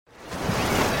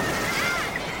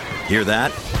Hear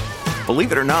that?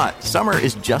 Believe it or not, summer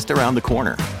is just around the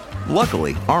corner.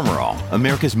 Luckily, Armor All,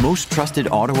 America's most trusted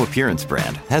auto appearance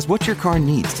brand, has what your car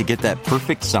needs to get that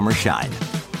perfect summer shine.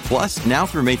 Plus, now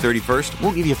through May 31st,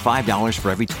 we'll give you $5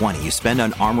 for every $20 you spend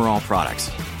on Armor All products.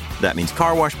 That means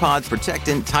car wash pods,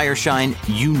 protectant, tire shine,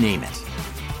 you name it.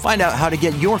 Find out how to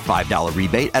get your $5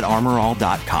 rebate at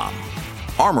armorall.com.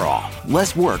 Armor All,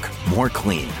 less work, more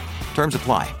clean. Terms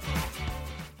apply.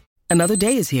 Another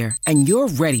day is here, and you're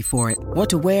ready for it. What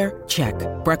to wear? Check.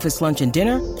 Breakfast, lunch, and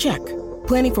dinner? Check.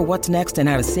 Planning for what's next and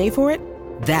how to save for it?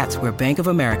 That's where Bank of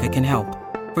America can help.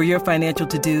 For your financial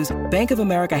to-dos, Bank of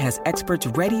America has experts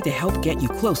ready to help get you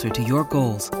closer to your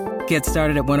goals. Get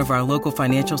started at one of our local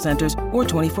financial centers or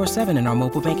 24/7 in our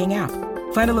mobile banking app.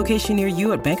 Find a location near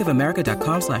you at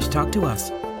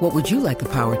bankofamerica.com/talktous. What would you like the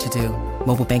power to do?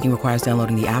 Mobile banking requires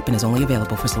downloading the app and is only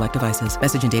available for select devices.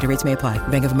 Message and data rates may apply.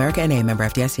 Bank of America N.A., member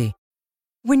FDIC.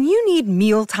 When you need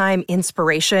mealtime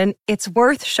inspiration, it's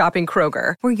worth shopping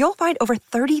Kroger, where you'll find over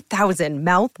 30,000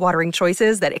 mouth-watering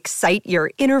choices that excite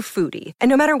your inner foodie. And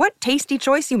no matter what tasty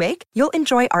choice you make, you'll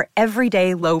enjoy our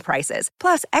everyday low prices,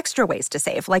 plus extra ways to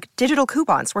save, like digital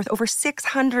coupons worth over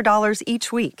 $600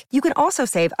 each week. You can also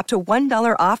save up to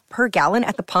 $1 off per gallon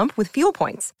at the pump with fuel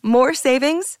points. More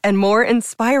savings and more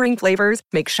inspiring flavors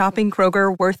make shopping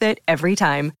Kroger worth it every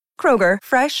time. Kroger,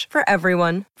 fresh for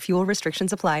everyone. Fuel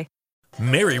restrictions apply.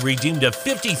 Mary redeemed a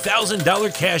 $50,000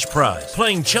 cash prize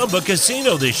playing Chumba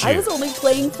Casino this year. I was only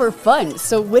playing for fun,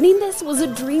 so winning this was a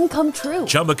dream come true.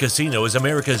 Chumba Casino is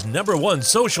America's #1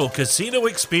 social casino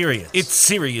experience. It's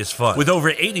serious fun. With over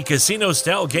 80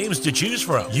 casino-style games to choose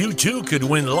from, you too could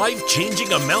win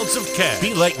life-changing amounts of cash.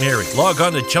 Be like Mary. Log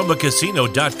on to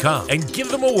ChumbaCasino.com and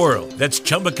give them a whirl. That's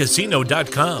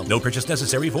ChumbaCasino.com. No purchase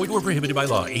necessary. Void or prohibited by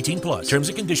law. 18+. Terms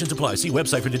and conditions apply. See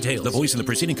website for details. The voice in the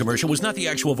preceding commercial was not the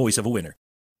actual voice of a winner.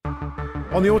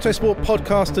 On the Autosport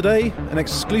podcast today, an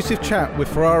exclusive chat with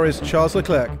Ferrari's Charles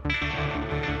Leclerc.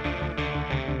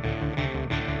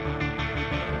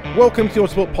 Welcome to the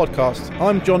Autosport podcast.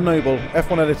 I'm John Noble,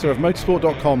 F1 editor of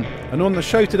motorsport.com, and on the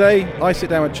show today, I sit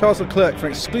down with Charles Leclerc for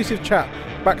an exclusive chat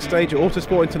backstage at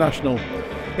Autosport International.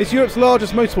 It's Europe's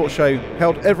largest motorsport show,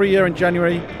 held every year in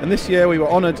January, and this year we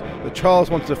were honoured that Charles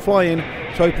wanted to fly in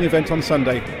to open the event on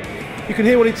Sunday. You can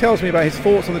hear what he tells me about his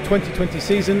thoughts on the 2020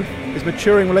 season, his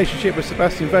maturing relationship with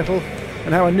Sebastian Vettel,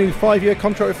 and how a new 5-year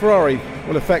contract with Ferrari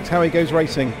will affect how he goes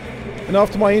racing. And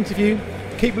after my interview,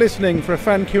 keep listening for a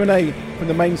fan Q&A from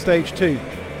the main stage too.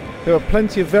 There were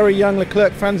plenty of very young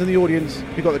Leclerc fans in the audience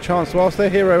who got the chance to ask their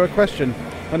hero a question,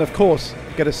 and of course,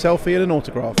 get a selfie and an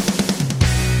autograph.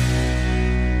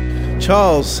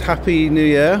 Charles, Happy New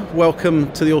Year.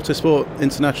 Welcome to the Autosport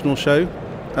International show.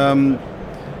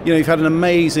 You've had an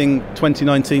amazing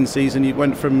 2019 season. You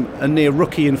went from a near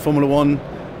rookie in Formula One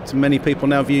to many people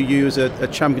now view you as a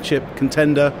championship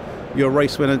contender. You're a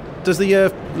race winner. Does the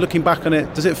year, looking back on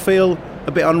it, does it feel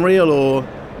a bit unreal, or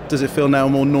does it feel now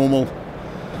more normal?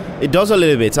 It does a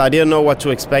little bit. I didn't know what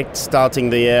to expect starting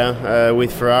the year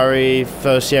with Ferrari.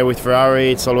 First year with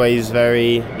Ferrari, it's always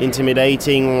very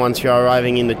intimidating once you're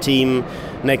arriving in the team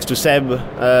next to Seb,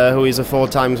 who is a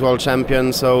 4-time world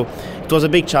champion. So it was a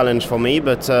big challenge for me,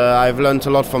 but I've learned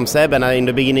a lot from Seb. And in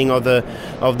the beginning of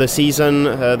the season,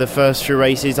 the first few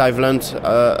races, I've learned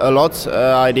a lot.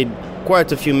 I did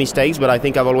quite a few mistakes, but I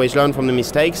think I've always learned from the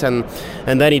mistakes, and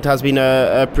then it has been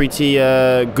a pretty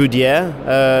good year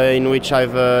in which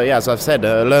I've, as I've said,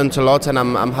 learned a lot, and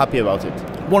I'm happy about it.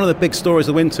 One of the big stories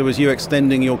of the winter was you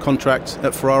extending your contract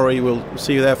at Ferrari. We'll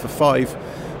see you there for 5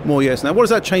 more years now. What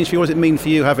does that change for you? What does it mean for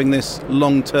you having this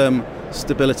long-term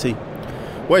stability?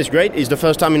 Well, it's great. It's the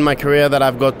first time in my career that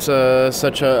I've got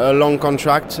such a long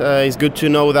contract. It's good to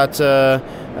know that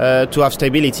to have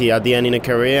stability at the end in a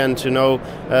career, and to know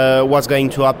what's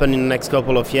going to happen in the next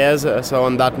couple of years. So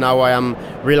on that, now I am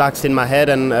relaxed in my head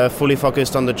and fully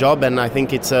focused on the job. And I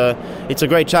think it's a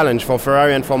great challenge for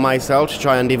Ferrari and for myself to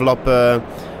try and develop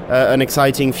an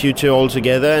exciting future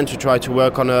altogether, and to try to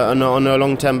work on a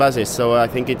long-term basis. So I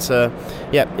think it's a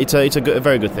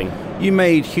very good thing. You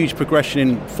made huge progression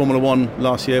in Formula One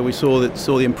last year. We saw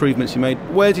the improvements you made.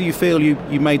 Where do you feel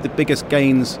you made the biggest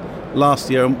gains last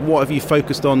year, and what have you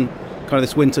focused on kind of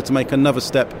this winter to make another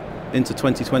step into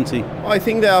 2020? I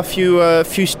think there are a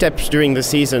few steps during the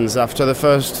seasons. After the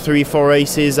first 3-4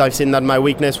 races, I've seen that my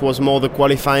weakness was more the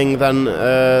qualifying than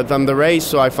the race,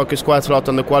 so I focused quite a lot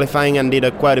on the qualifying and did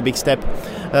quite a big step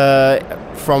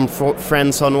from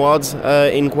France onwards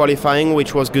in qualifying,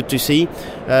 which was good to see.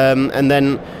 And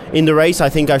then in the race, I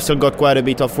think I've still got quite a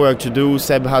bit of work to do.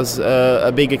 Seb has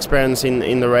a big experience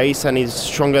in the race and is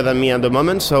stronger than me at the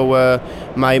moment. So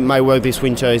my work this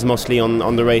winter is mostly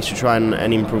on the race to try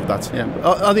and improve that. Yeah.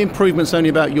 Are the improvements only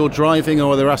about your driving,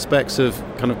 or are there aspects of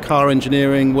kind of car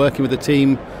engineering, working with the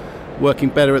team, working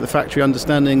better at the factory,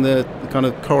 understanding the kind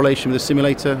of correlation with the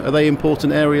simulator? Are they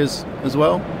important areas as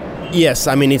well? Yes,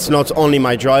 I mean, it's not only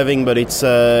my driving, but it's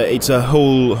a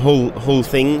whole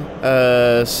thing.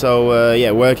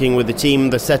 Working with the team,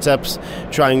 the setups,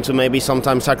 trying to maybe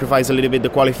sometimes sacrifice a little bit the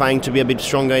qualifying to be a bit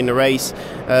stronger in the race,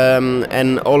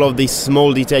 and all of these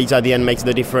small details at the end makes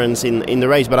the difference in the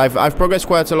race. But I've progressed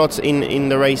quite a lot in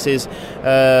the races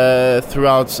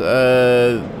throughout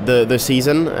the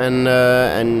season,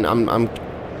 and I'm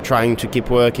trying to keep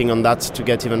working on that to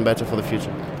get even better for the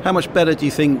future. How much better do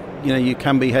you think you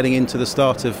can be heading into the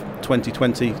start of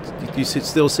 2020? Do you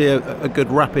still see a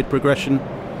good rapid progression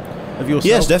of yourself?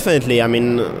 Yes, definitely. I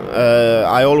mean,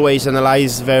 I always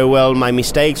analyze very well my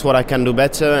mistakes, what I can do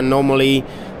better, and normally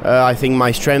I think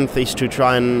my strength is to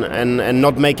try and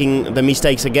not making the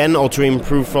mistakes again, or to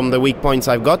improve from the weak points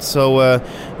I've got. So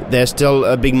there's still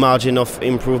a big margin of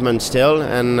improvement still,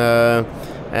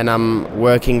 and I'm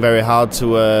working very hard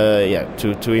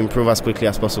to improve as quickly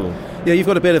as possible. Yeah, you've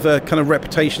got a bit of a kind of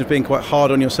reputation of being quite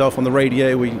hard on yourself on the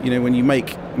radio. When you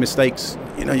make mistakes,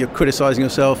 you're criticising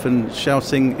yourself and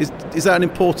shouting. Is that an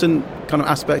important kind of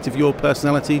aspect of your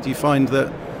personality? Do you find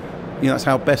that that's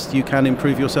how best you can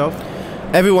improve yourself?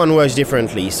 Everyone works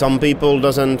differently. Some people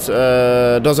doesn't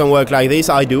work like this.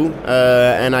 I do,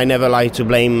 and I never like to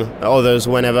blame others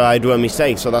whenever I do a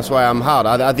mistake. So that's why I'm hard.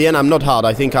 At the end, I'm not hard.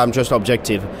 I think I'm just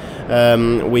objective,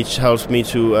 which helps me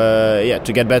to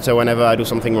get better whenever I do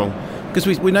something wrong.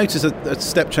 Because we noticed a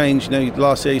step change.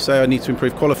 Last year you say I need to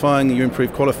improve qualifying. You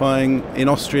improved qualifying in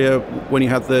Austria when you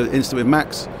had the incident with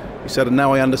Max. You said, and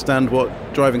now I understand what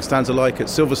driving stands are like at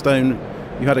Silverstone.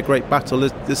 You had a great battle.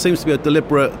 There seems to be a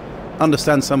deliberate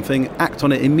understand something, act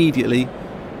on it immediately,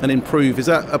 and improve. Is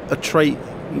that a trait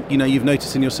you've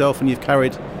noticed in yourself and you've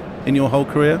carried in your whole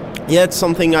career? Yeah, it's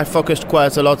something I focused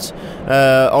quite a lot.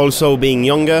 Also, being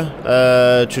younger,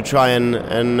 to try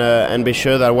and be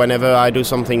sure that whenever I do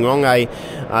something wrong,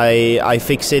 I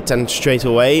fix it and straight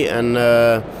away. And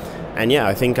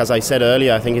I think, as I said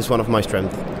earlier, I think it's one of my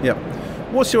strengths. Yeah.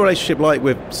 What's your relationship like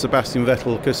with Sebastian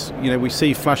Vettel? Because we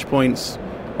see flashpoints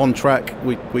on track,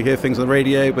 we hear things on the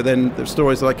radio, but then there's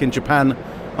stories like in Japan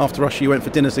after Russia you went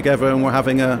for dinner together and were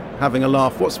having a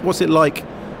laugh. What's it like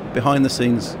behind the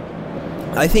scenes?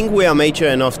 I think we are mature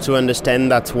enough to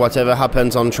understand that whatever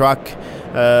happens on track,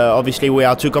 obviously we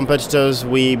are two competitors,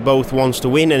 we both want to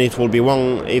win, and it will be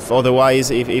wrong if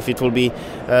it will be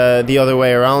the other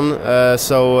way around.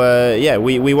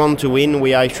 We want to win,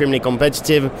 we are extremely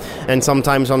competitive, and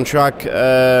sometimes on track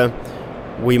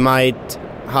we might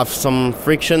have some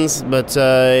frictions, but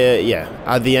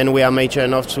at the end we are mature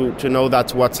enough to know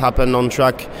that what's happened on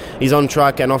track is on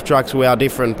track, and off tracks we are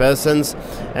different persons,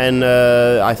 and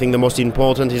I think the most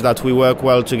important is that we work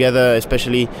well together,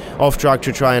 especially off track,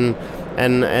 to try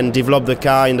and develop the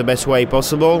car in the best way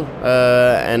possible,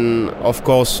 and of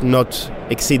course not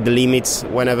exceed the limits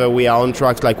whenever we are on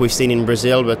tracks like we've seen in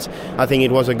Brazil. But I think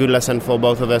it was a good lesson for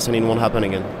both of us, and it won't happen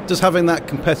again. Does having that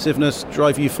competitiveness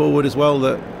drive you forward as well,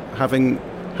 that having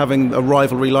a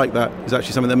rivalry like that is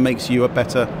actually something that makes you a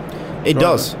better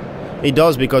driver? It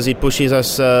does, because it pushes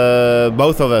us,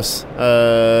 both of us,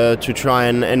 to try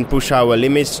and push our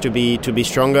limits, to be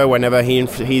stronger. Whenever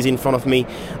he's in front of me,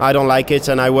 I don't like it,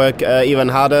 and I work even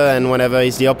harder, and whenever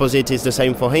it's the opposite, it's the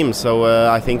same for him. So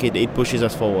I think it pushes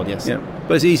us forward, yes. Yeah,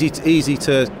 but it's easy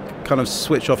to kind of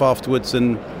switch off afterwards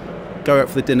and go out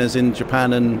for the dinners in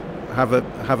Japan and have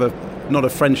a not a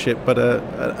friendship but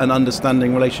an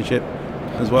understanding relationship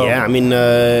as well. Yeah, I mean,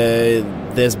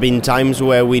 there's been times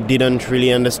where we didn't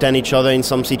really understand each other in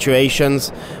some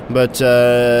situations, but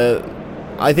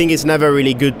I think it's never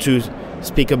really good to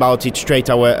speak about it straight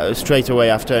away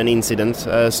after an incident.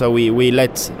 So we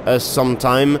let us some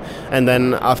time, and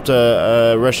then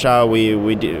after Russia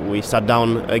we sat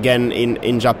down again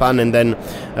in Japan, and then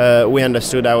we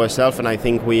understood ourselves, and I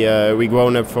think we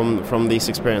grown up from this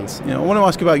experience. Yeah, I want to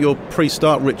ask about your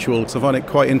pre-start ritual, because I find it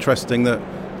quite interesting that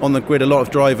on the grid a lot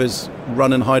of drivers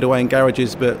run and hide away in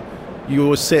garages, but you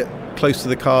always sit close to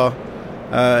the car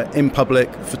in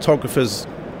public, photographers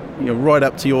right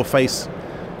up to your face.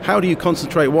 How do you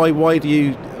concentrate? Why do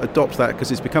you adopt that?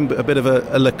 Because it's become a bit of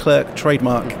a Leclerc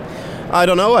trademark. I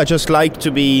don't know, I just like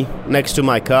to be next to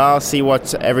my car, see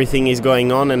what everything is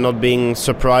going on and not being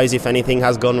surprised if anything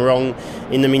has gone wrong.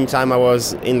 In the meantime, I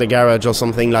was in the garage or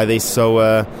something like this,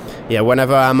 so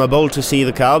whenever I'm able to see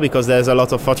the car, because there's a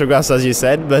lot of photographs as you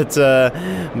said, but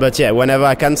whenever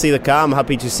I can see the car, I'm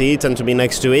happy to see it and to be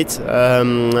next to it,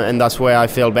 and that's where I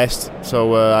feel best,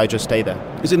 so I just stay there.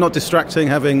 Is it not distracting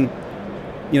having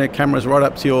cameras right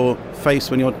up to your face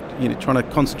when you're trying to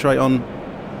concentrate on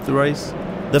the race?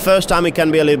 The first time it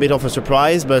can be a little bit of a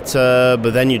surprise, but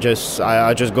then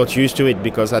I just got used to it,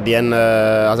 because at the end,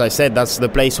 as I said, that's the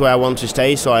place where I want to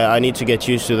stay. So I need to get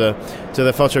used to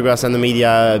the photographs and the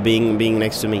media being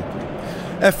next to me.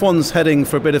 F1's heading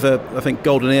for a bit of a, I think,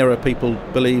 golden era. People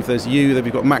believe there's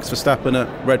you've got Max Verstappen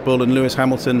at Red Bull and Lewis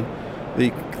Hamilton,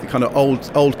 the kind of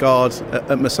old guard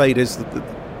at Mercedes. The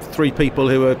three people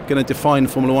who are going to define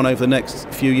Formula One over the next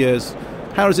few years.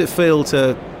 How does it feel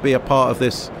to be a part of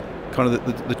this kind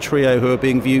of the trio who are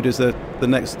being viewed as the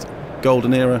next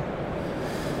golden era?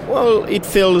 Well, it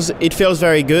feels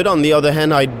very good. On the other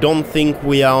hand, I don't think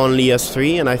we are only us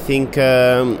three, and I think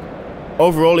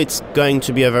overall it's going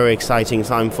to be a very exciting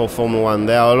time for Formula One.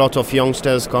 There are a lot of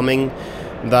youngsters coming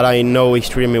that I know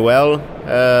extremely well.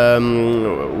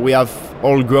 We have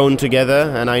all grown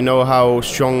together, and I know how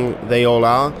strong they all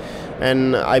are.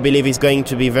 And I believe it's going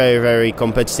to be very, very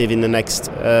competitive in the next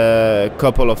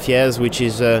couple of years, which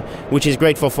is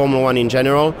great for Formula One in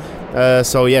general.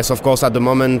 So yes, of course, at the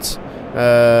moment,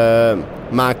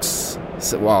 Max.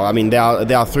 Well, I mean, there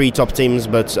are three top teams,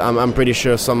 but I'm pretty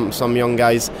sure some young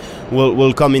guys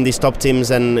will come in these top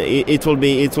teams, and it will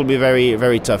be very,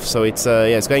 very tough. So it's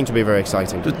going to be very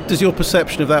exciting. Does your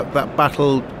perception of that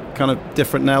battle kind of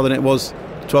different now than it was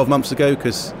 12 months ago?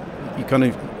 Because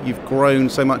you've grown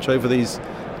so much over these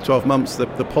 12 months, the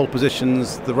pole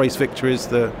positions, the race victories,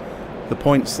 the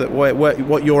points, that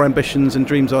what your ambitions and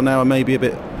dreams are now are maybe a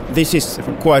bit. This is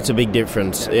different. Quite a big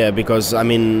difference, because I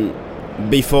mean,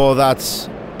 before that,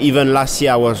 even last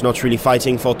year I was not really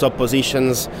fighting for top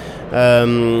positions,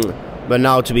 but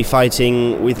now to be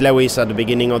fighting with Lewis at the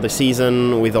beginning of the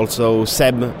season, with also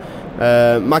Seb.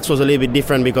 Max was a little bit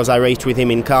different because I raced with him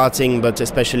in karting, but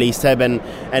especially Seb and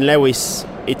Lewis,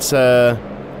 it's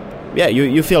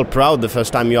you feel proud the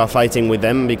first time you are fighting with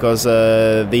them, because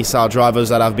these are drivers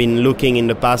that I've been looking in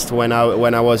the past when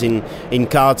I was in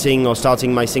karting or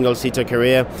starting my single-seater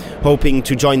career, hoping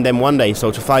to join them one day. So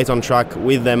to fight on track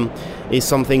with them is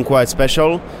something quite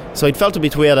special. So it felt a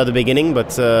bit weird at the beginning,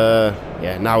 but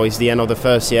now it's the end of the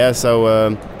first year,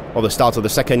 so or the start of the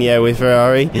second year with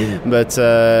Ferrari. But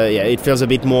it feels a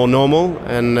bit more normal,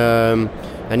 and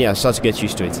start to get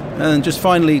used to it. And just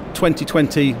finally,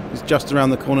 2020 is just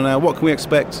around the corner now. What can we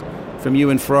expect from you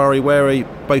and Ferrari? Where are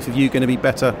both of you going to be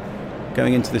better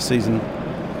going into this season?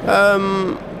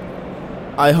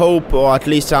 I hope, or at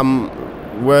least I'm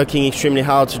working extremely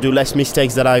hard to do less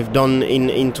mistakes that I've done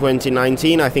in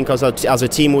 2019. I think as a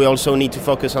team we also need to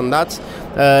focus on that.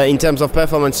 In terms of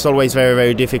performance, it's always very,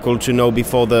 very difficult to know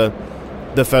before the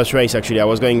first race. Actually, I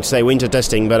was going to say winter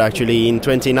testing, but actually in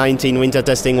 2019 winter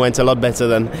testing went a lot better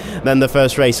than the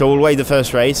first race, so we'll wait the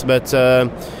first race, but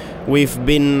we've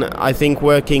been, I think,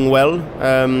 working well,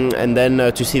 and then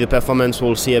to see the performance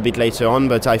we'll see a bit later on,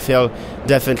 but I feel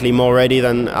definitely more ready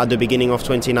than at the beginning of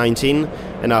 2019,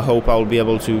 and I hope I'll be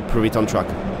able to prove it on track.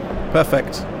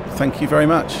 Perfect. Thank you very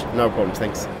much. No problem,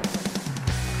 thanks.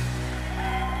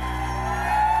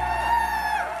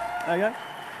 There you go.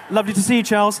 Lovely to see you,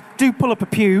 Charles. Do pull up a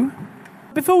pew.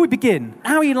 Before we begin,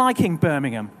 how are you liking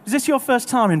Birmingham? Is this your first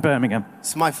time in Birmingham?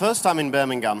 It's my first time in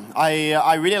Birmingham.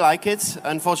 I really like it.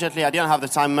 Unfortunately, I didn't have the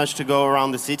time much to go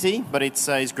around the city, but it's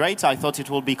great. I thought it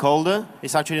would be colder.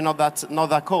 It's actually not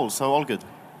that cold, so all good.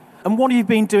 And what have you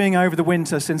been doing over the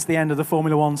winter since the end of the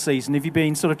Formula One season? Have you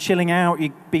been sort of chilling out?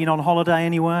 You been on holiday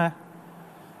anywhere?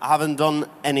 I haven't done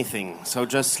anything, so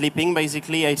just sleeping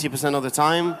basically 80% of the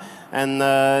time, and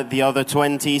the other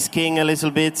 20 skiing a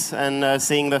little bit and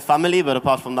seeing the family, but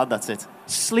apart from that, that's it.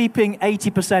 Sleeping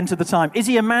 80% of the time. Is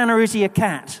he a man or is he a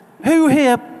cat? Who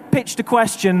here pitched a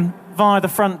question via the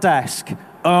front desk?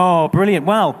 Oh, brilliant.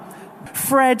 Well,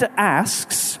 Fred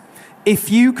asks,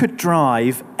 if you could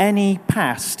drive any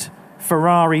past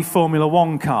Ferrari Formula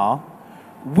One car,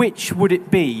 which would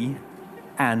it be?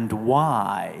 And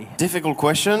why? Difficult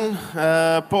question.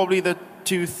 Probably the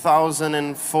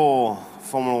 2004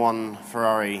 Formula One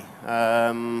Ferrari.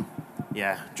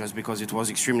 Just because it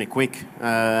was extremely quick.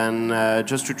 And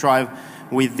just to drive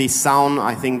with this sound,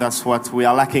 I think that's what we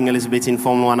are lacking a little bit in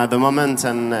Formula One at the moment.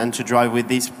 And to drive with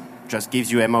this just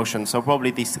gives you emotion. So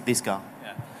probably this car.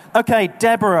 Yeah. Okay,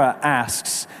 Deborah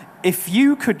asks, if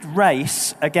you could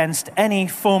race against any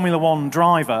Formula One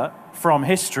driver, from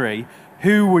history,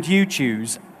 who would you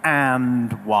choose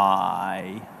and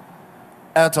why?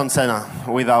 Ayrton Senna,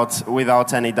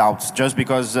 without any doubt, just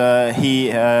because he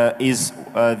is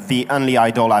the only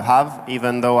idol I have,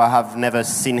 even though I have never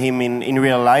seen him in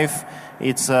real life.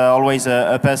 It's always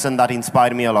a person that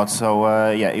inspired me a lot. So,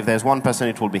 if there's one person,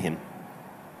 it will be him.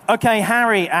 Okay,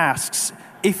 Harry asks,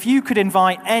 if you could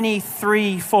invite any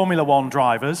 3 Formula One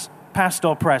drivers, past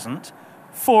or present,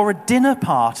 for a dinner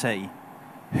party,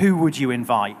 who would you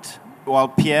invite? Well,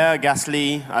 Pierre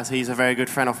Gasly, as he's a very good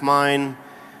friend of mine.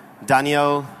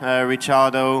 Daniel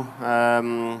Ricciardo,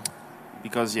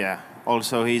 because,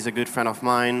 also he's a good friend of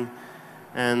mine.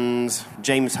 And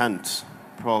James Hunt,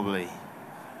 probably.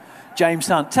 James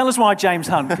Hunt. Tell us why James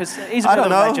Hunt, because he's a bit of a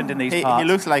legend in these parts. He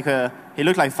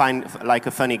looked like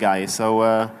a funny guy.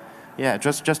 So,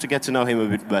 just to get to know him a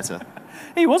bit better.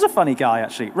 He was a funny guy,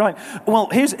 actually. Right. Well,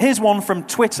 here's one from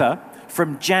Twitter,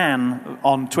 from Jan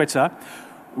on Twitter.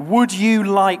 Would you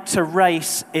like to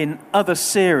race in other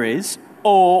series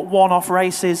or one-off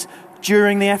races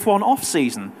during the F1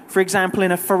 off-season? For example,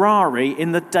 in a Ferrari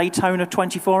in the Daytona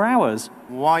 24 Hours?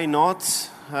 Why not?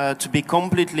 To be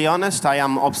completely honest, I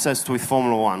am obsessed with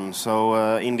Formula One.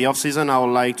 So in the off-season, I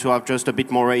would like to have just a bit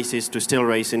more races to still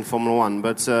race in Formula One.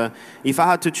 But if I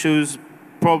had to choose,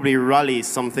 probably rally is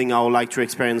something I would like to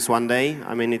experience one day.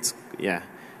 I mean, it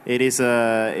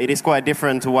is quite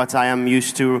different to what I am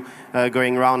used to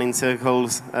going around in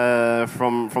circles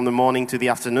from the morning to the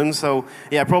afternoon. So,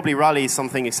 probably rally is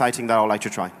something exciting that I would like to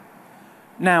try.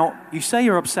 Now, you say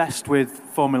you're obsessed with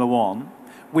Formula One.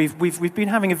 We've been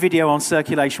having a video on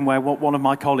circulation where one of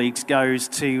my colleagues goes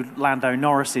to Lando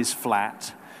Norris's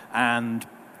flat and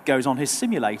goes on his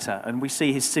simulator, and we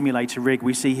see his simulator rig,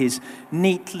 we see his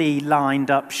neatly lined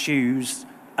up shoes,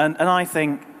 and I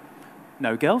think,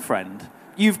 no girlfriend.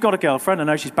 You've got a girlfriend, I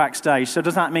know she's backstage, so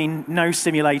does that mean no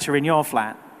simulator in your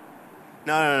flat?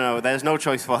 No, there's no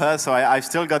choice for her, so I've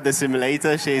still got the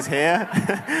simulator, she's here.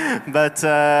 but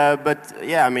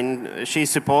I mean,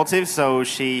 she's supportive, so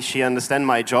she understands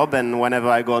my job, and whenever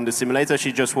I go on the simulator,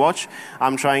 she just watch.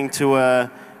 I'm trying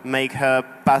to make her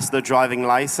pass the driving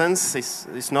license.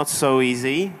 It's not so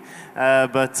easy,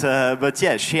 but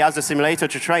she has the simulator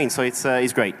to train, so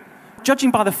it's great.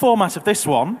 Judging by the format of this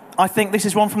one, I think this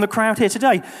is one from the crowd here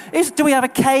today. Do we have a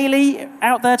Kaylee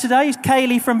out there today? Is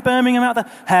Kaylee from Birmingham out there?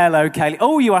 Hello, Kaylee.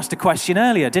 Oh, you asked a question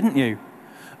earlier, didn't you?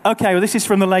 Okay, well, this is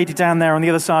from the lady down there on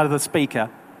the other side of the speaker.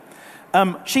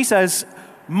 She says,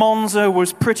 Monza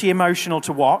was pretty emotional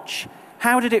to watch.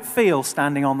 How did it feel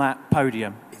standing on that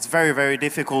podium? It's very, very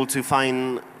difficult to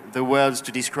find the words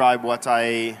to describe what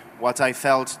I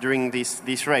felt during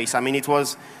this race. I mean,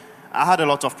 I had a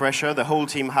lot of pressure. The whole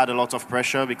team had a lot of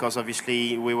pressure because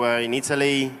obviously we were in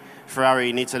Italy.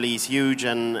 Ferrari in Italy is huge,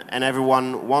 and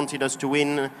everyone wanted us to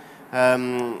win.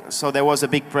 So there was a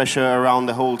big pressure around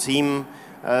the whole team.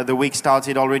 The week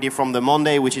started already from the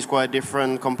Monday, which is quite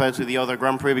different compared to the other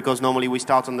Grand Prix because normally we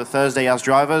start on the Thursday as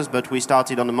drivers, but we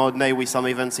started on the Monday with some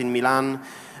events in Milan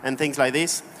and things like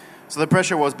this. So the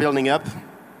pressure was building up.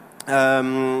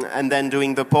 And then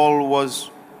doing the pole was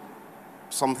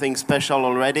something special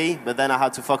already, but then I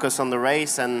had to focus on the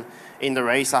race, and in the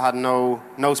race I had no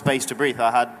space to breathe.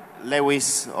 I had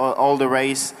Lewis all the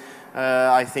race,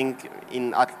 I think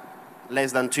in at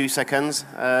less than 2 seconds,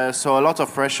 so a lot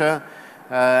of pressure,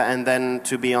 and then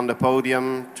to be on the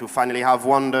podium, to finally have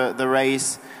won the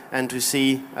race, and to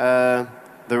see the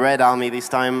Red Army this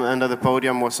time under the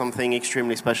podium was something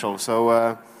extremely special.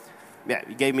 So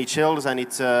it gave me chills, and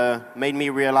it made me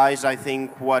realize, I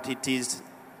think, what it is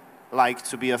like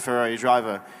to be a Ferrari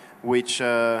driver, which,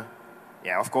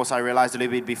 of course I realized a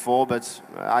little bit before, but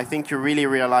I think you really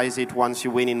realize it once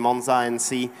you win in Monza and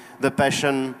see the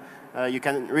passion. You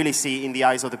can really see in the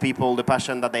eyes of the people the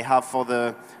passion that they have for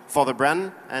the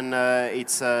brand, and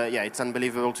it's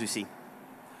unbelievable to see.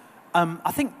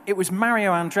 I think it was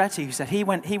Mario Andretti who said he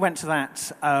went to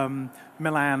that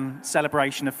Milan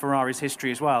celebration of Ferrari's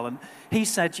history as well, and he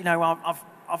said,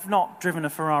 I've not driven a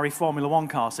Ferrari Formula One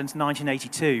car since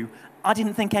 1982. I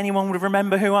didn't think anyone would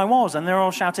remember who I was, and they're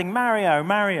all shouting, Mario,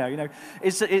 Mario.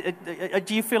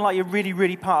 Do you feel like you're really,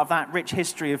 really part of that rich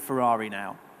history of Ferrari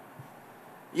now?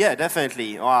 Yeah,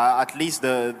 definitely. At least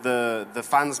the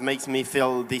fans make me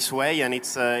feel this way, and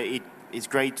it's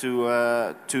great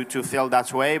to feel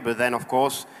that way. But then, of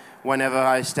course, whenever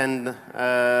I stand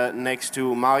next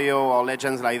to Mario or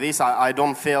legends like this, I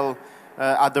don't feel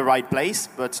at the right place,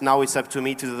 but now it's up to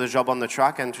me to do the job on the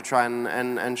track and to try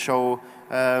and show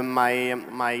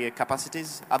my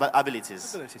capacities,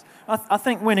 abilities. I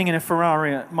think winning in a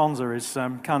Ferrari at Monza is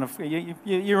kind of,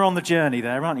 you're on the journey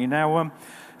there, aren't you? Now,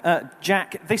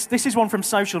 Jack, this is one from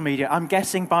social media. I'm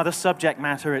guessing by the subject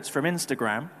matter it's from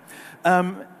Instagram.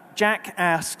 Jack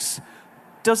asks,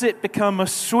 does it become a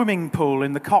swimming pool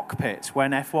in the cockpit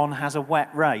when F1 has a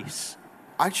wet race?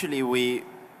 Actually, we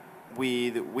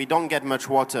don't get much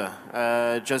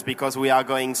water, just because we are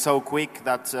going so quick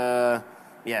that,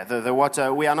 the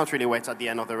water, we are not really wet at the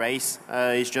end of the race.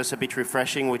 It's just a bit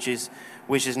refreshing, which is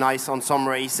nice on some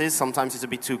races. Sometimes it's a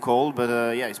bit too cold, but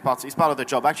it's part of the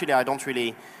job. Actually, I don't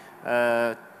really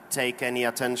take any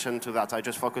attention to that. I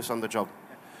just focus on the job.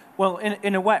 Well,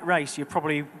 in a wet race, you're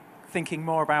probably thinking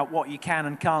more about what you can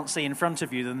and can't see in front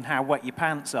of you than how wet your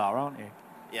pants are, aren't you?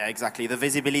 Yeah, exactly. The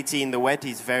visibility in the wet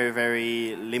is very,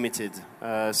 very limited.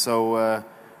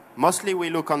 Mostly we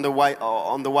look on the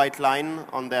white line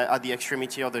at the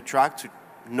extremity of the track to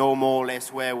know more or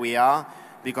less where we are,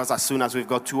 because as soon as we've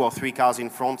got 2 or 3 cars in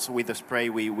front with the spray,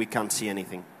 we can't see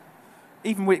anything.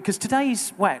 Even because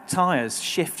today's wet tyres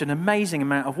shift an amazing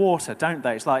amount of water, don't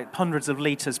they? It's like hundreds of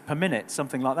litres per minute,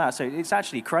 something like that. So it's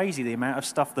actually crazy the amount of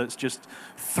stuff that's just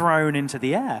thrown into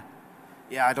the air.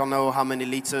 Yeah, I don't know how many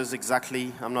litres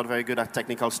exactly. I'm not very good at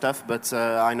technical stuff, but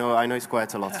I know it's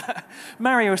quite a lot.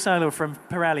 Mario Solo from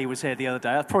Pirelli was here the other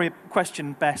day. That's probably a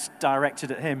question best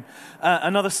directed at him.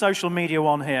 Another social media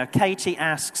one here. Katie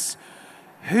asks,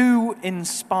 who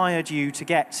inspired you to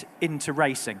get into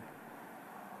racing?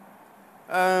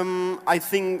 I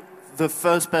think the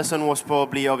first person was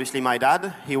probably obviously my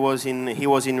dad. He was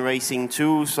in racing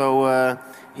too, so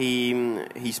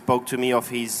he spoke to me of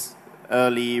his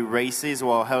early races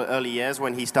or early years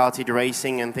when he started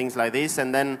racing and things like this.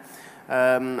 And then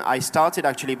I started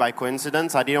actually by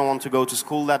coincidence. I didn't want to go to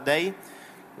school that day,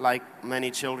 like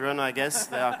many children, I guess.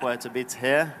 There are quite a bit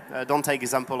here. Don't take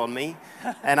example on me.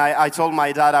 And I told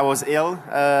my dad I was ill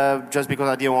just because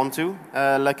I didn't want to.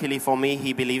 Luckily for me,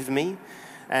 he believed me.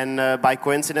 And by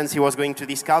coincidence, he was going to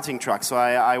this karting track. So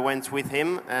I went with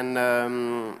him. And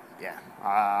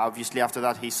obviously after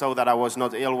that, he saw that I was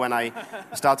not ill when I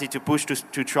started to push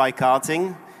to try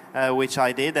karting, which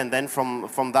I did. And then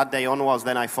from that day onwards,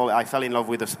 then I fell in love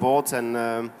with the sport. And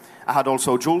I had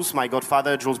also Jules, my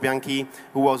godfather, Jules Bianchi,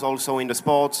 who was also in the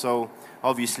sport. So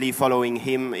obviously following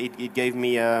him, it gave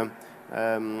me I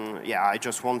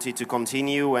just wanted to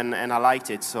continue and I liked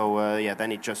it. So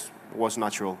then it just was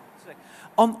natural.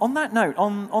 On that note,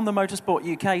 on the Motorsport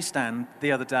UK stand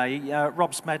the other day,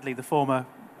 Rob Smedley, the former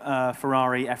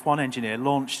Ferrari F1 engineer,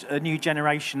 launched a new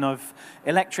generation of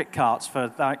electric karts for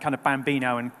that kind of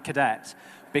Bambino and Cadet,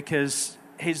 because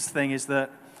his thing is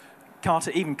that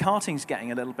even karting's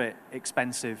getting a little bit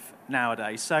expensive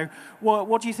nowadays. So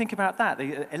what do you think about that,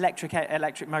 the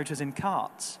electric motors in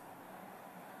karts?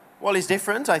 Well, it's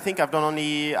different. I think I've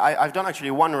done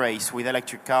actually one race with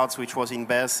electric karts, which was in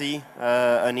Bercy,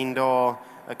 an indoor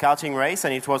karting race,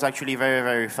 and it was actually very,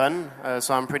 very fun.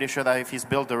 So I'm pretty sure that if it's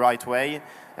built the right way,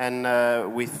 and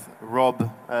with Rob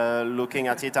looking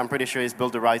at it, I'm pretty sure it's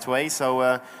built the right way.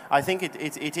 So I think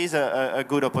it is a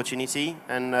good opportunity,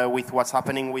 and with what's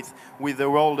happening with the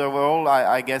world overall,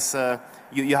 I guess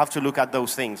you have to look at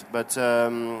those things. But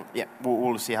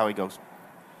we'll see how it goes.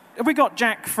 We got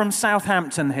Jack from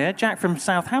Southampton here. Jack from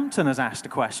Southampton has asked a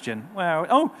question.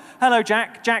 Well, hello,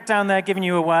 Jack. Jack down there giving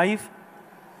you a wave.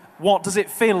 What does it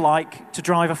feel like to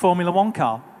drive a Formula One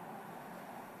car?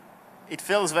 It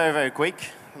feels very, very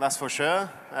quick, that's for sure.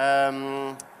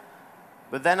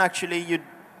 But then actually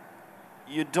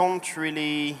you don't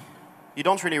really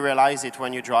realize it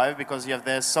when you drive, because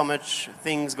there's so much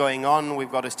things going on. We've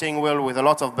got a steering wheel with a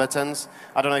lot of buttons.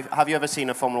 I don't know, have you ever seen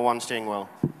a Formula One steering wheel?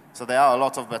 So there are a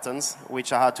lot of buttons,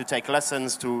 which I had to take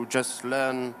lessons to just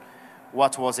learn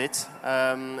what was it. So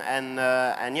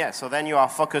then you are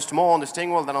focused more on the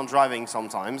steering wheel than on driving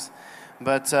sometimes.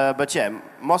 But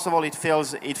most of all it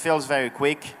feels very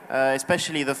quick,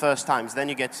 especially the first times. Then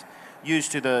you get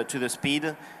used to the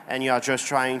speed, and you are just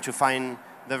trying to find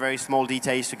the very small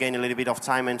details to gain a little bit of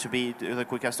time and to be the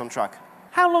quickest on track.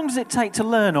 How long does it take to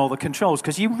learn all the controls?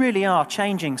 Because you really are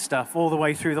changing stuff all the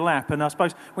way through the lap. And I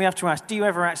suppose we have to ask, do you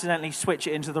ever accidentally switch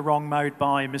it into the wrong mode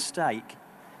by mistake?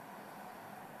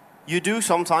 You do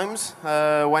sometimes.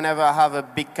 Whenever I have a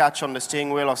big catch on the steering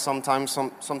wheel, or sometimes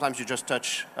you just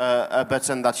touch a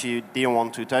button that you didn't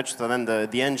want to touch. So then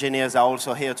the engineers are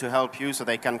also here to help you, so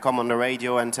they can come on the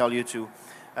radio and tell you to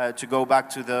go back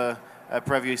to the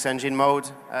previous engine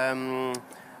mode.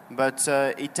 But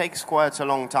it takes quite a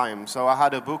long time. So I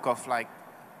had a book of like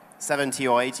 70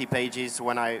 or 80 pages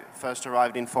when I first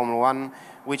arrived in Formula One,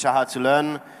 which I had to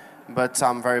learn. But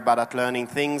I'm very bad at learning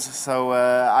things. So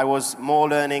I was more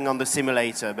learning on the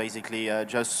simulator, basically,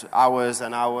 just hours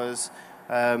and hours.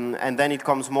 And then it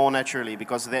comes more naturally,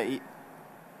 because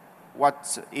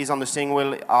what is on the steering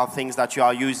wheel are things that you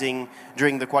are using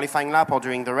during the qualifying lap or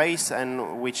during the race,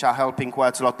 and which are helping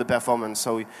quite a lot the performance.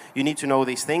 So you need to know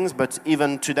these things, but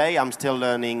even today I'm still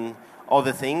learning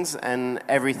other things, and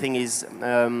everything is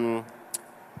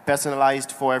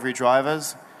personalized for every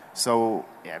drivers. So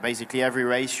yeah, basically every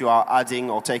race you are adding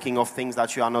or taking off things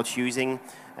that you are not using,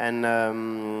 and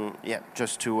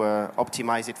just to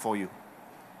optimize it for you.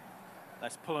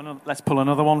 Let's pull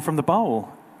another one from the bowl.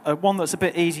 One that's a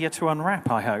bit easier to unwrap,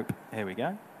 I hope. Here we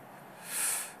go.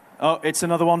 Oh, it's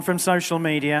another one from social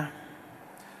media.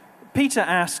 Peter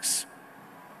asks,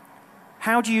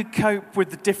 how do you cope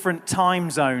with the different time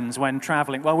zones when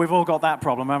traveling? Well, we've all got that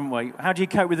problem, haven't we? How do you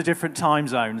cope with the different time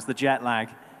zones, the jet lag?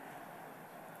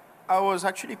 I was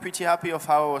actually pretty happy of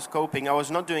how I was coping. I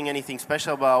was not doing anything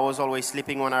special, but I was always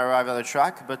sleeping when I arrived at the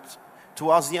track. But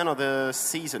towards the end of the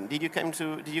season, did you come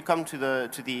to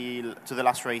the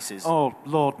last races? Oh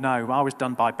Lord, no! I was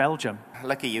done by Belgium.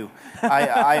 Lucky you.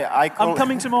 I'm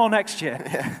coming to more next year.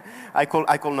 I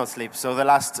could not sleep. So the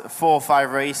last 4 or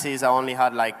 5 races, I only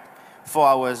had like 4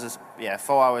 hours.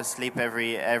 4 hours sleep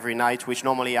every night, which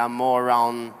normally I'm more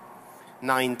around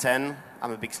 9-10.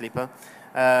 I'm a big sleeper.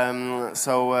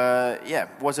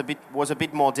 Was a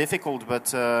bit more difficult,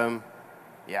 but I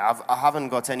haven't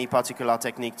got any particular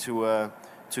technique to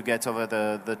get over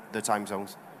the time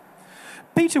zones.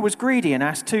 Peter was greedy and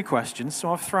asked 2 questions,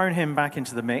 so I've thrown him back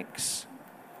into the mix.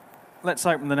 Let's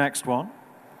open the next one.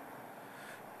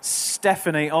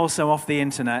 Stephanie, also off the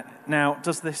internet. Now,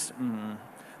 does this...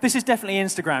 This is definitely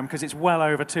Instagram because it's well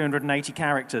over 280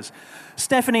 characters.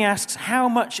 Stephanie asks, how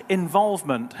much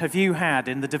involvement have you had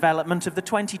in the development of the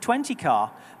 2020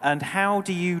 car? And how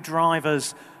do you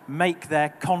drivers make their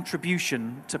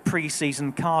contribution to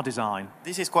pre-season car design?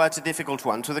 This is quite a difficult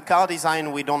one. To the car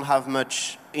design, we don't have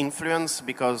much influence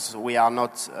because we are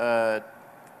not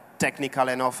technical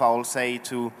enough, I'll say,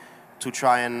 to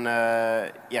try and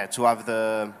to have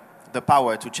the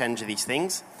power to change these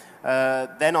things.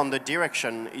 Then on the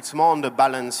direction, it's more on the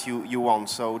balance you want.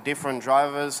 So different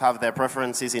drivers have their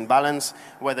preferences in balance,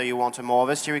 whether you want a more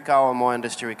oversteery car or a more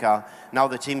understeery car. Now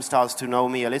the team starts to know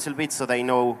me a little bit, so they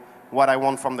know what I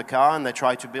want from the car, and they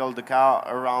try to build the car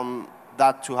around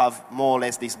that to have more or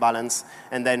less this balance.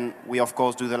 And then we, of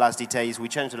course, do the last details. We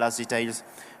change the last details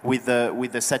with the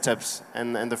setups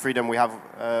and the freedom we have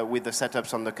with the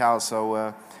setups on the car.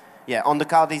 So... on the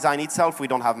car design itself, we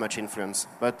don't have much influence,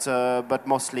 but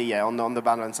mostly, on the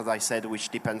balance, as I said, which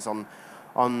depends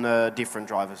on different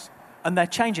drivers. And they're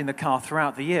changing the car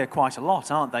throughout the year quite a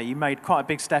lot, aren't they? You made quite a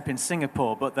big step in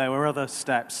Singapore, but there were other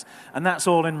steps, and that's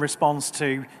all in response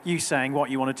to you saying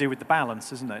what you want to do with the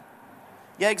balance, isn't it?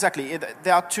 Yeah, exactly.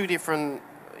 There are 2 different,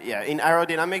 in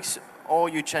aerodynamics, or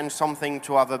you change something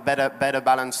to have a better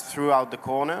balance throughout the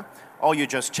corner, or you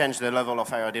just change the level of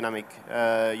aerodynamic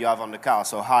you have on the car,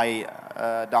 so high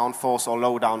downforce or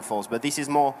low downforce. But this is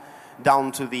more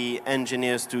down to the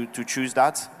engineers to choose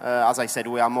that. As I said,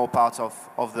 we are more part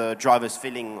of the driver's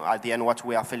feeling at the end, what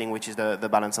we are feeling, which is the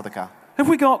balance of the car. Have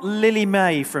we got Lily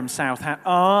May from Southampton?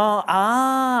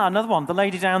 Another one, the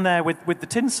lady down there with the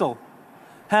tinsel.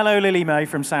 Hello, Lily May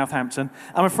from Southampton.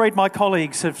 I'm afraid my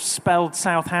colleagues have spelled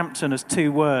Southampton as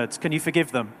 2 words. Can you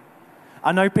forgive them?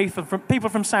 I know people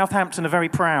from Southampton are very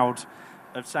proud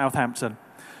of Southampton.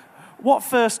 What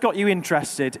first got you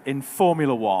interested in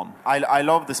Formula One? I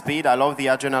love the speed. I love the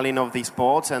adrenaline of the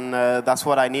sport, and that's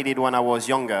what I needed when I was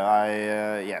younger.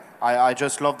 I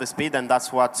just love the speed, and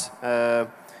that's what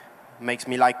makes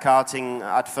me like karting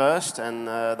at first, and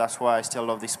that's why I still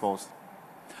love this sport.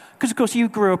 Because, of course, you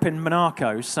grew up in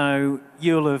Monaco, so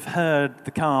you'll have heard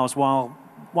the cars while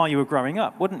you were growing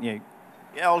up, wouldn't you?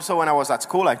 Yeah, also when I was at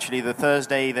school, actually, the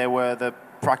Thursday there were the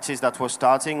practice that was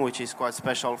starting, which is quite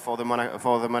special for the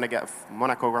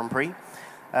Monaco Grand Prix.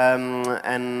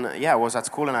 I was at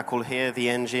school and I could hear the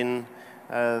engine,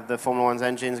 the Formula 1's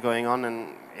engines going on,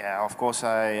 and of course,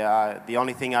 the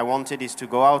only thing I wanted is to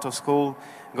go out of school,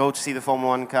 go to see the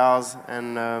Formula 1 cars,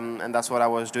 and that's what I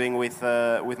was doing with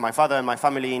my father and my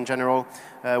family in general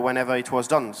whenever it was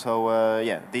done. So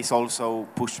this also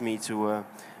pushed me to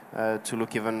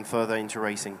look even further into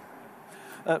racing.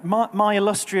 My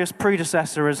illustrious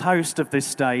predecessor as host of this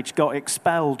stage got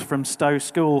expelled from Stowe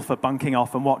School for bunking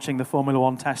off and watching the Formula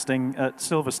 1 testing at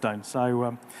Silverstone.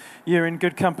 So you're in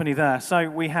good company there. So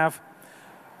we have...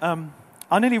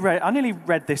 I nearly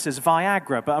read this as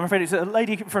Viagra, but I'm afraid it's a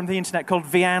lady from the internet called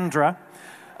Viandra.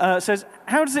 Says,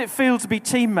 how does it feel to be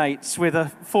teammates with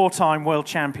a 4-time world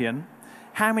champion?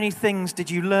 How many things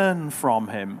did you learn from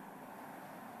him?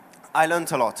 I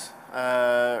learned a lot,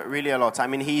 really a lot. I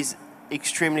mean, he's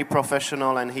extremely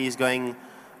professional and he's going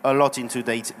a lot into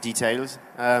details.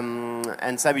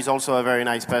 And Seb is also a very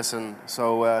nice person.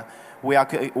 So we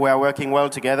are working well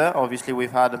together. Obviously,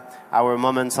 we've had our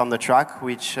moments on the track,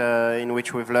 in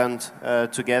which we've learned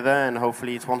together, and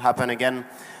hopefully it won't happen again.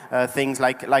 Things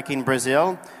like in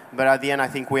Brazil. But at the end, I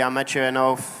think we are mature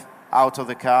enough out of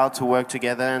the car to work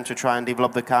together and to try and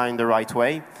develop the car in the right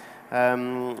way.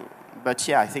 But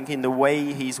yeah, I think in the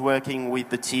way he's working with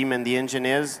the team and the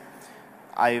engineers,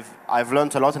 I've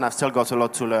learned a lot, and I've still got a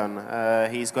lot to learn.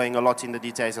 He's going a lot in the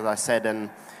details, as I said, and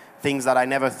things that I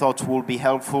never thought would be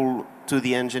helpful to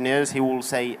the engineers, he will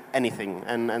say anything.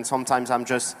 And sometimes I'm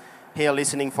just here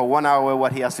listening for 1 hour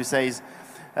what he has to say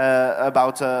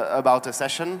about a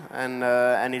session,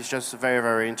 and it's just very,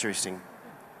 very interesting.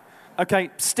 Okay,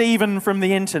 Stephen from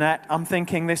the internet, I'm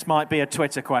thinking this might be a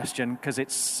Twitter question because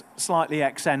it's slightly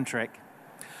eccentric.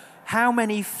 How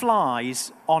many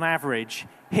flies, on average,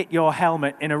 hit your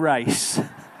helmet in a race?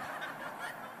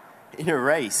 In a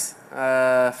race?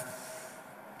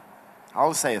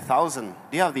 I'll say 1,000.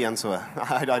 Do you have the answer?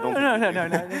 I don't. No.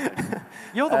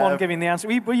 You're the one giving the answer.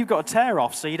 Well, you've got a tear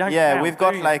off, so you don't. Yeah, count, we've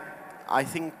got I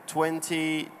think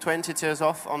 20 tears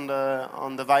off on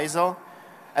the visor.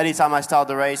 Anytime I start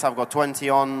the race, I've got 20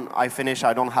 on. I finish,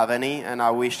 I don't have any, and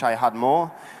I wish I had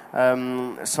more.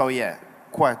 So yeah,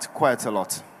 quite a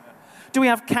lot. Do we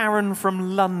have Karen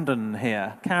from London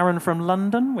here? Karen from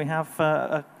London. We have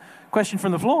a question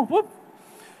from the floor. Whoop.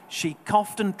 She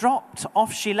coughed and dropped.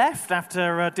 Off she left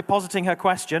after depositing her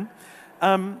question.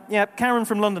 Karen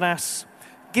from London asks,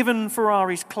 given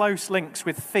Ferrari's close links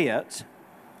with Fiat,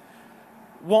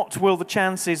 what will the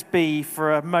chances be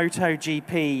for a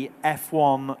MotoGP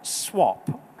F1 swap?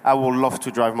 I would love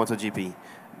to drive MotoGP,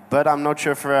 but I'm not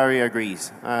sure Ferrari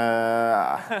agrees.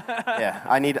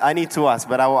 I need to ask,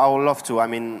 but I would love to. I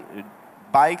mean,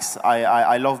 bikes,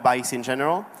 I love bikes in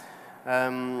general.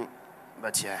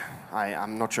 But yeah,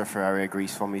 I'm not sure Ferrari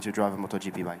agrees for me to drive a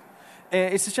MotoGP bike.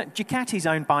 Ducati's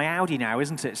owned by Audi now,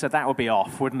 isn't it? So that would be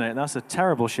off, wouldn't it? That's a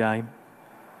terrible shame.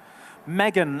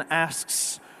 Megan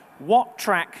asks, what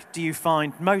track do you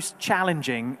find most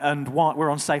challenging and why?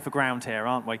 We're on safer ground here,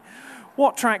 aren't we?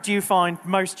 What track do you find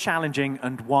most challenging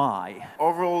and why?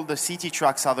 Overall, the city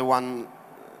tracks are the one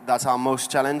that are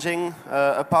most challenging.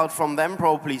 Apart from them,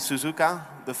 probably Suzuka.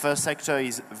 The first sector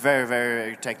is very,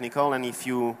 very technical, and if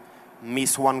you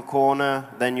miss one corner,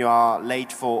 then you are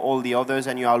late for all the others,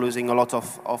 and you are losing a lot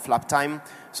of lap time.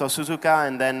 So Suzuka,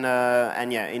 and then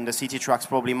in the city tracks,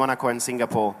 probably Monaco and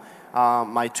Singapore are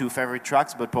my two favorite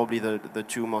tracks, but probably the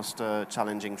two most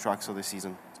challenging tracks of the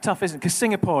season. It's tough, isn't it? Because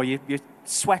Singapore, you're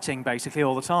sweating basically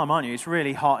all the time, aren't you? It's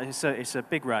really hot. It's a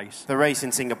big race. The race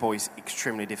in Singapore is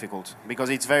extremely difficult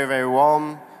because it's very, very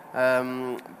warm.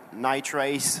 Night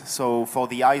race, so for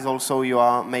the eyes also you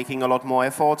are making a lot more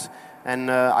effort. And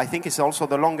I think it's also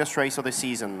the longest race of the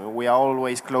season. We are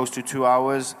always close to 2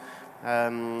 hours,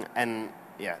 and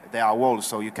yeah, there are walls,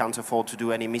 so you can't afford to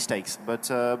do any mistakes.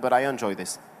 But I enjoy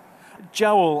this.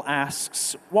 Joel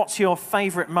asks, what's your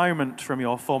favourite moment from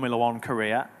your Formula One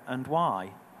career and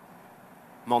why?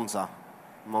 Monza,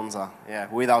 yeah,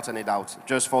 without any doubt.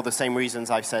 Just for the same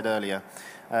reasons I said earlier.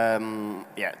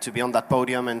 To be on that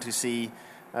podium and to see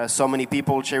so many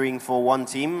people cheering for one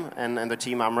team and the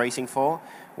team I'm racing for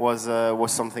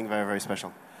was something very, very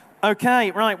special. Okay,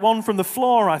 right, one from the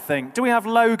floor, I think. Do we have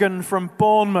Logan from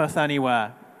Bournemouth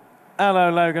anywhere?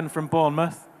 Hello, Logan from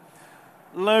Bournemouth.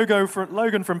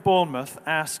 Logan from Bournemouth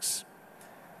asks,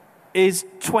 is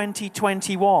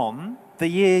 2021 the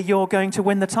year you're going to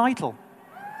win the title?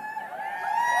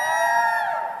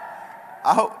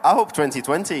 I hope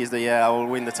 2020 is the year I will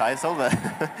win the title.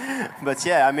 But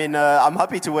yeah, I mean, I'm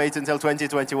happy to wait until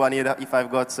 2021 if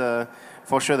I've got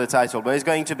for sure the title. But it's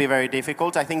going to be very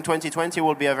difficult. I think 2020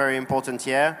 will be a very important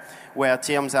year where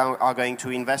teams are going to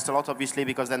invest a lot, obviously,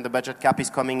 because then the budget cap is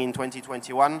coming in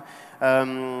 2021.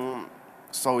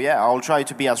 So yeah, I'll try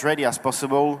to be as ready as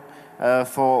possible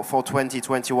for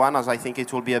 2021, as I think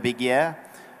it will be a big year.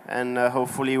 And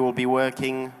hopefully we'll be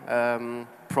working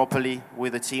properly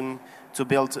with the team to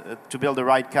build the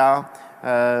right car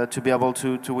to be able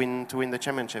to win the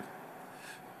championship.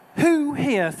 Who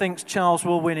here thinks Charles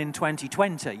will win in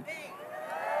 2020?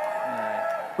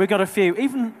 We've got a few.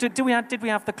 Even did we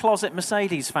have the closet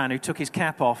Mercedes fan who took his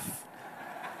cap off?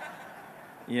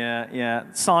 Yeah.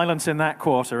 Silence in that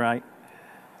quarter, right?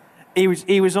 He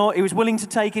was willing to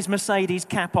take his Mercedes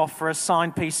cap off for a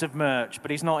signed piece of merch, but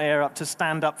he's not here up to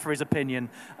stand up for his opinion.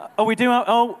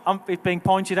 It's being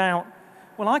pointed out.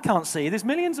 Well, I can't see. There's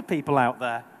millions of people out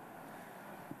there.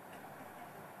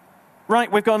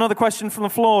 Right, we've got another question from the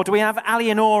floor. Do we have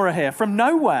Alienora here from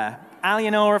nowhere?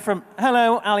 Hello,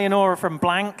 Alienora from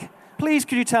blank. please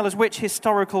could you tell us which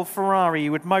historical Ferrari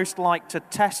you would most like to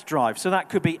test drive? So that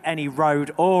could be any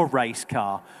road or race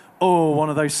car, or one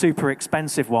of those super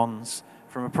expensive ones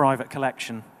from a private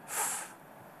collection.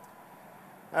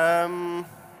 I've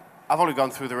only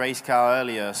gone through the race car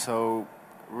earlier, so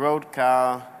road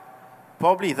car,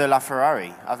 probably the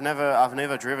LaFerrari. I've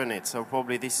never driven it, so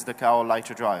probably this is the car I'd like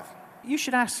to drive. You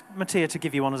should ask Mattia to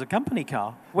give you one as a company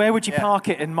car. Where would you park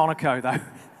it in Monaco, though?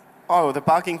 Oh, the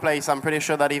parking place, I'm pretty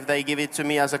sure that if they give it to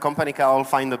me as a company car, I'll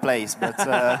find the place. But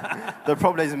the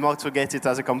problem is more to get it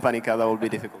as a company car, that will be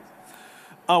difficult.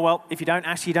 Oh, well, if you don't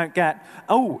ask, you don't get.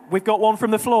 Oh, we've got one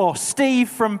from the floor. Steve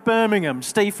from Birmingham.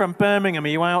 Steve from Birmingham, are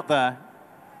you out there?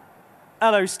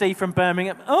 Hello, Steve from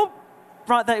Birmingham. Oh,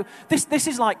 right there. This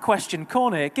is like question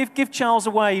corner. Give Charles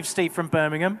a wave, Steve from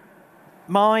Birmingham.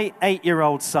 My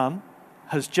 8-year-old son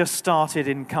has just started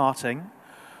in karting.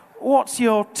 What's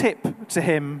your tip to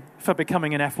him for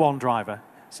becoming an F1 driver?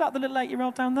 Is that the little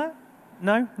 8-year-old down there?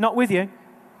 No? Not with you?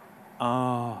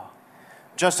 Oh.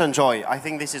 Just enjoy. I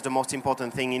think this is the most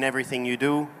important thing in everything you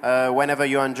do. Whenever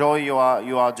you enjoy, you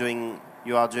are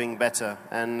doing better.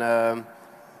 And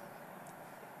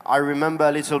I remember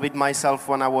a little bit myself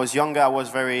when I was younger. I was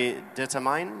very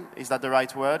determined. Is that the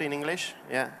right word in English?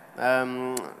 Yeah.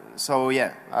 I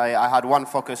had one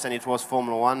focus, and it was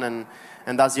Formula One,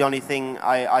 and that's the only thing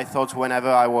I thought whenever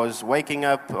I was waking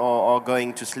up or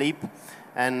going to sleep.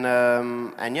 And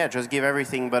just give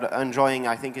everything, but enjoying,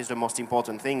 I think, is the most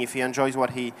important thing. If he enjoys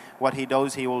what he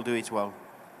does, he will do it well.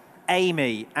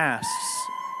 Amy asks.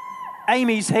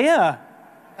 Amy's here.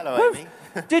 Hello, Amy.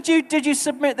 Did you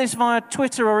submit this via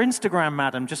Twitter or Instagram,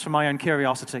 madam, just for my own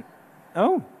curiosity?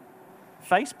 Oh,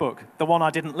 Facebook, the one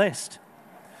I didn't list.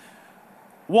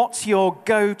 What's your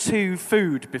go-to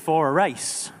food before a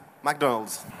race?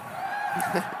 McDonald's.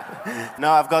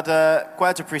 No, I've got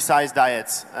quite a precise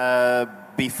diet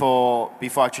before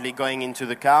actually going into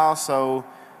the car. So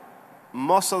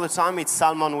most of the time it's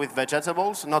salmon with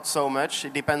vegetables, not so much.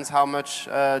 It depends how much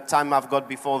time I've got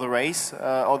before the race.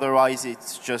 Otherwise,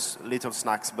 it's just little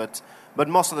snacks. But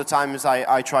most of the times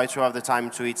I try to have the time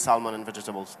to eat salmon and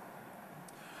vegetables.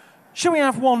 Shall we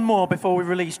have one more before we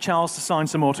release Charles to sign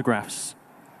some autographs?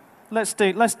 Let's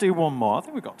do one more. I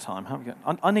think we've got time.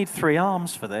 I need 3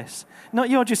 arms for this. No,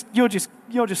 you're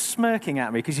just smirking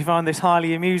at me because you find this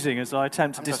highly amusing as I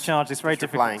attempt to discharge this very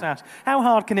difficult task. How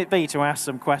hard can it be to ask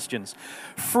some questions?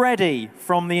 Freddie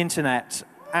from the internet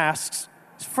asks,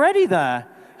 is Freddie there?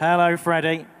 Hello,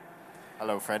 Freddie.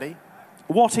 Hello, Freddie.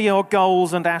 What are your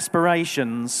goals and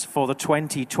aspirations for the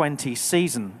 2020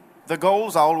 season? The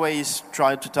goals, I always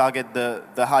try to target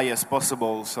the highest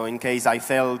possible. So in case I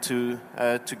fail to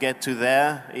get to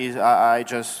there, I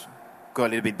just go a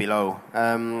little bit below.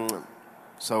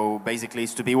 So basically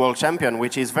it's to be world champion,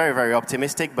 which is very, very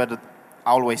optimistic, but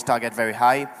I always target very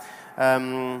high.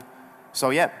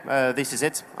 This is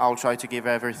it. I'll try to give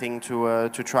everything to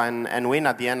try and win.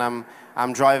 At the end,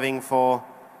 I'm driving for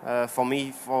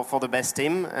the best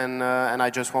team, and I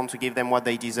just want to give them what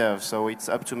they deserve. So it's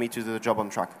up to me to do the job on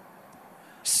track.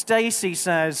 Stacey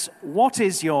says, what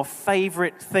is your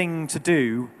favourite thing to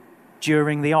do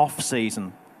during the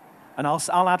off-season? And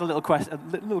I'll add a little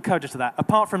coda to that,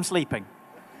 apart from sleeping.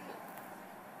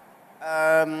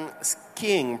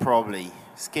 Skiing, probably.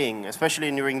 Skiing, especially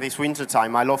during this winter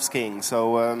time. I love skiing,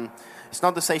 so it's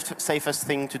not the safest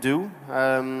thing to do.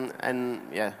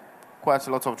 Quite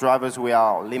a lot of drivers, we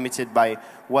are limited by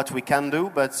what we can do,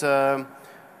 but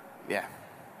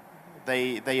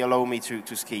They allow me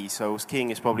to ski, so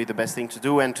skiing is probably the best thing to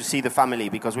do, and to see the family,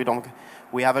 because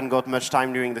we haven't got much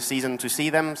time during the season to see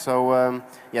them. So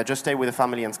just stay with the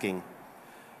family and skiing.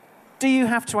 Do you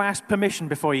have to ask permission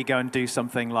before you go and do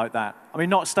something like that? I mean,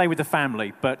 not stay with the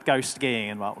family, but go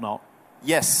skiing and whatnot.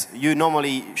 Yes, you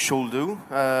normally should do.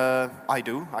 I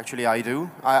do.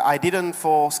 I didn't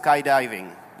for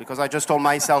skydiving, because I just told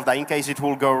myself that in case it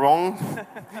will go wrong,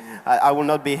 I will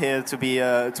not be here to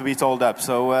be told up.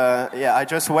 So I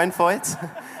just went for it,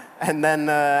 and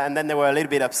then they were a little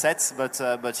bit upset. But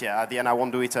at the end I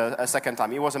won't do it a second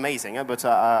time. It was amazing, but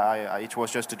it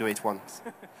was just to do it once.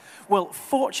 Well,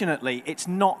 fortunately, it's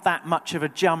not that much of a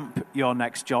jump, your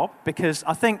next job, because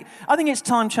I think it's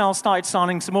time Charles started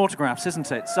signing some autographs,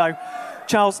 isn't it? So,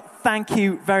 Charles, thank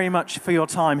you very much for your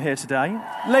time here today.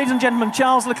 Ladies and gentlemen,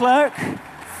 Charles Leclerc,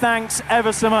 thanks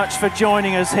ever so much for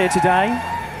joining us here today.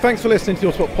 Thanks for listening to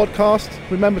the Autosport Podcast.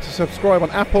 Remember to subscribe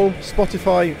on Apple,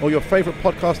 Spotify, or your favourite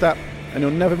podcast app, and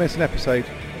you'll never miss an episode.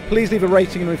 Please leave a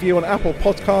rating and review on Apple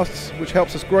Podcasts, which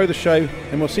helps us grow the show,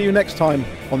 and we'll see you next time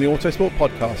on the Autosport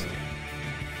Podcast.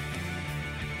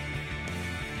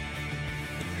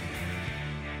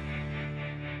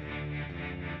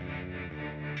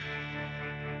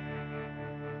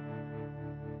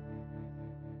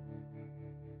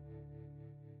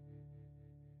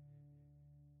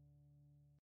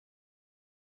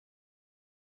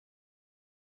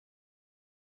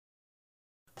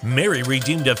 Mary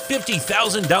redeemed a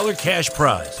 $50,000 cash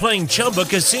prize playing Chumba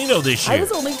Casino this year. I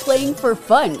was only playing for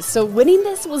fun, so winning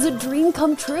this was a dream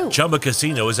come true. Chumba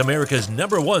Casino is America's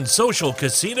 #1 social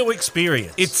casino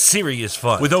experience. It's serious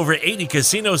fun. With over 80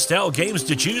 casino-style games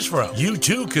to choose from, you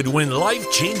too could win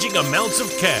life-changing amounts of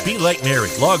cash. Be like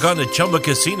Mary. Log on to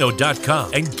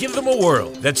ChumbaCasino.com and give them a whirl.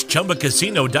 That's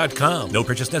ChumbaCasino.com. No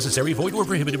purchase necessary. Void where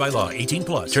prohibited by law. 18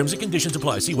 plus. Terms and conditions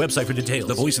apply. See website for details.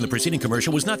 The voice in the preceding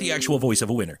commercial was not the actual voice of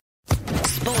a winner.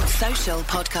 Sports Social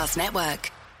Podcast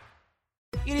Network.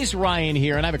 It is Ryan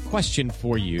here, and I have a question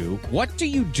for you. What do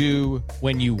you do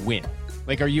when you win?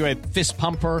 Like, are you a fist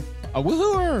pumper, a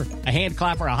woohooer, a hand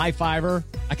clapper, a high fiver?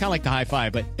 I kind of like the high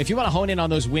five, but if you want to hone in on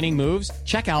those winning moves,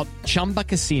 check out Chumba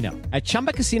Casino. At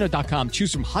ChumbaCasino.com,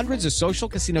 choose from hundreds of social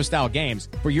casino-style games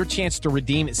for your chance to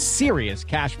redeem serious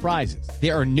cash prizes.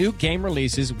 There are new game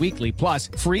releases weekly, plus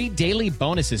free daily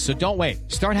bonuses, so don't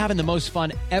wait. Start having the most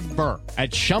fun ever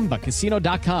at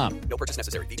ChumbaCasino.com. No purchase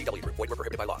necessary. VGW Group. Void where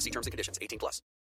prohibited by law. See terms and conditions. 18 plus.